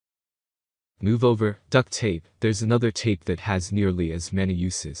Move over. Duct tape. There's another tape that has nearly as many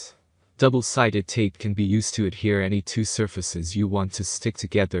uses. Double-sided tape can be used to adhere any two surfaces you want to stick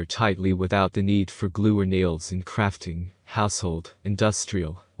together tightly without the need for glue or nails in crafting, household,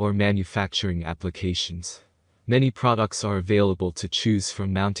 industrial, or manufacturing applications. Many products are available to choose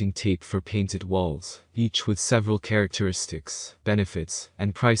from mounting tape for painted walls, each with several characteristics, benefits,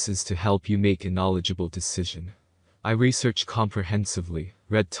 and prices to help you make a knowledgeable decision. I researched comprehensively,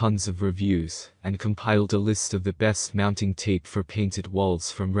 read tons of reviews, and compiled a list of the best mounting tape for painted walls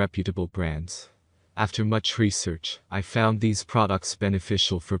from reputable brands. After much research, I found these products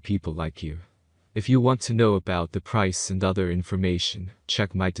beneficial for people like you. If you want to know about the price and other information,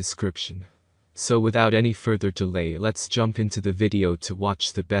 check my description. So without any further delay, let's jump into the video to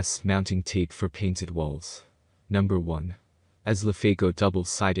watch the best mounting tape for painted walls. Number 1. EZlifego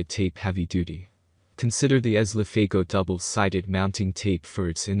Double-Sided Tape Heavy Duty. Consider the EZlifego double-sided mounting tape for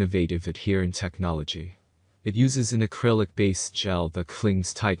its innovative adherent technology. It uses an acrylic-based gel that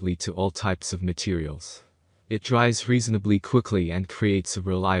clings tightly to all types of materials. It dries reasonably quickly and creates a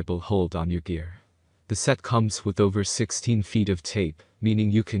reliable hold on your gear. The set comes with over 16 feet of tape, meaning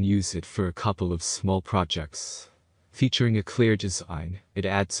you can use it for a couple of small projects. Featuring a clear design, it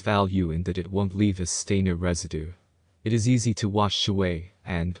adds value in that it won't leave a stain or residue. It is easy to wash away,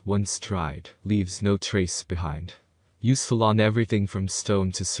 and, once dried, leaves no trace behind. Useful on everything from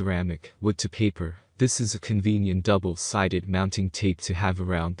stone to ceramic, wood to paper, this is a convenient double-sided mounting tape to have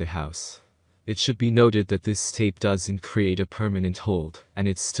around the house. It should be noted that this tape doesn't create a permanent hold, and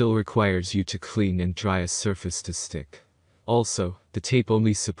it still requires you to clean and dry a surface to stick. Also, the tape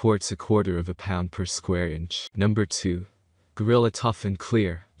only supports 1/4 pound per square inch. Number 2. Gorilla Tough and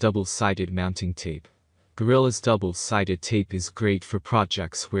Clear, Double-Sided Mounting Tape. Gorilla's double-sided tape is great for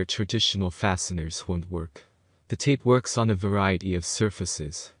projects where traditional fasteners won't work. The tape works on a variety of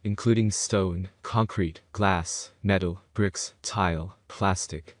surfaces, including stone, concrete, glass, metal, bricks, tile,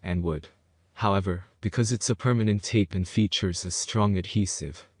 plastic, and wood. However, because it's a permanent tape and features a strong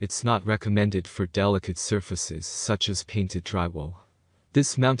adhesive, it's not recommended for delicate surfaces such as painted drywall.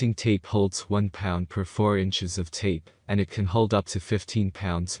 This mounting tape holds 1 pound per 4 inches of tape, and it can hold up to 15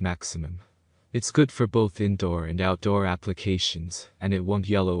 pounds maximum. It's good for both indoor and outdoor applications, and it won't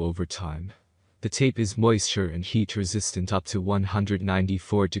yellow over time. The tape is moisture and heat resistant up to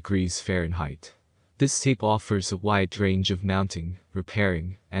 194 degrees Fahrenheit. This tape offers a wide range of mounting,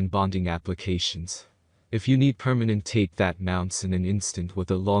 repairing, and bonding applications. If you need permanent tape that mounts in an instant with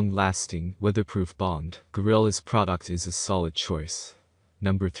a long-lasting, weatherproof bond, Gorilla's product is a solid choice.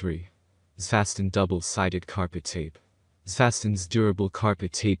 Number 3. XFasten Double-Sided Carpet Tape. XFasten's durable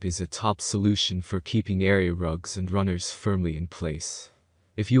carpet tape is a top solution for keeping area rugs and runners firmly in place.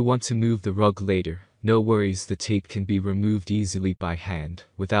 If you want to move the rug later, no worries, the tape can be removed easily by hand,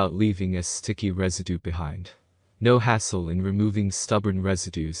 without leaving a sticky residue behind. No hassle in removing stubborn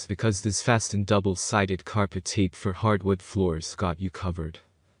residues because this XFasten double-sided carpet tape for hardwood floors got you covered.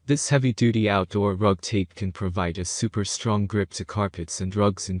 This heavy-duty outdoor rug tape can provide a super strong grip to carpets and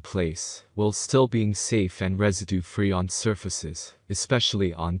rugs in place, while still being safe and residue-free on surfaces,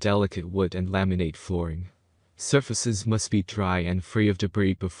 especially on delicate wood and laminate flooring. Surfaces must be dry and free of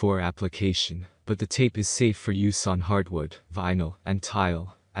debris before application, but the tape is safe for use on hardwood, vinyl, and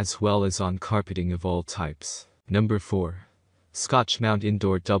tile, as well as on carpeting of all types. Number 4. Scotch-Mount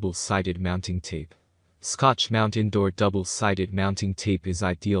Indoor Double-Sided Mounting Tape. Scotch-Mount Indoor Double-Sided Mounting Tape is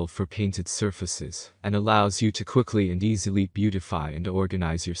ideal for painted surfaces, and allows you to quickly and easily beautify and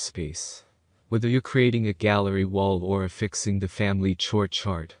organize your space. Whether you're creating a gallery wall or affixing the family chore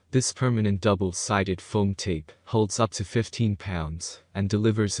chart, this permanent double-sided foam tape holds up to 15 pounds and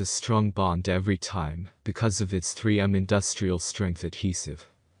delivers a strong bond every time because of its 3M industrial strength adhesive.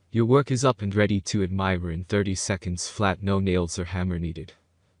 Your work is up and ready to admire in 30 seconds flat, no nails or hammer needed.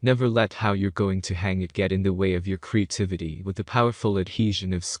 Never let how you're going to hang it get in the way of your creativity with the powerful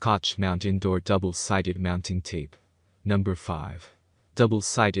adhesion of Scotch-Mount Indoor Double-Sided Mounting Tape. Number 5.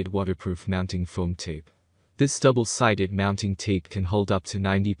 Double-Sided Waterproof Mounting Foam Tape. This double-sided mounting tape can hold up to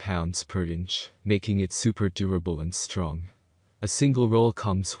 90 pounds per inch, making it super durable and strong. A single roll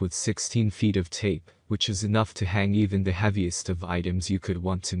comes with 16 feet of tape, which is enough to hang even the heaviest of items you could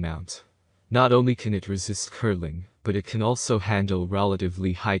want to mount. Not only can it resist curling, but it can also handle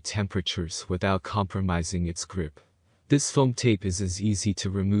relatively high temperatures without compromising its grip. This foam tape is as easy to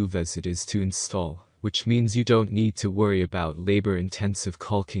remove as it is to install, which means you don't need to worry about labor-intensive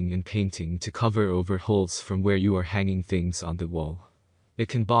caulking and painting to cover over holes from where you are hanging things on the wall. It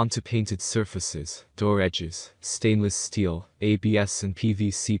can bond to painted surfaces, door edges, stainless steel, ABS and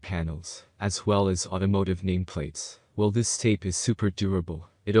PVC panels, as well as automotive nameplates. While this tape is super durable,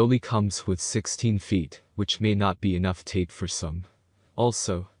 It only comes with 16 feet, which may not be enough tape for some.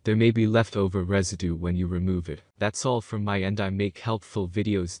 Also, there may be leftover residue when you remove it. That's all from my end. I make helpful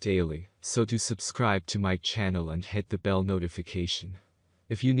videos daily, so do subscribe to my channel and hit the bell notification.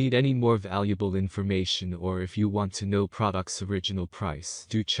 If you need any more valuable information or if you want to know product's original price,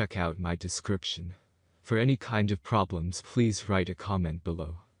 do check out my description. For any kind of problems, please write a comment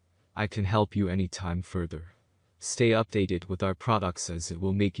below. I can help you anytime further. Stay updated with our products as it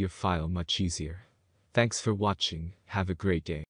will make your file much easier. Thanks for watching, have a great day.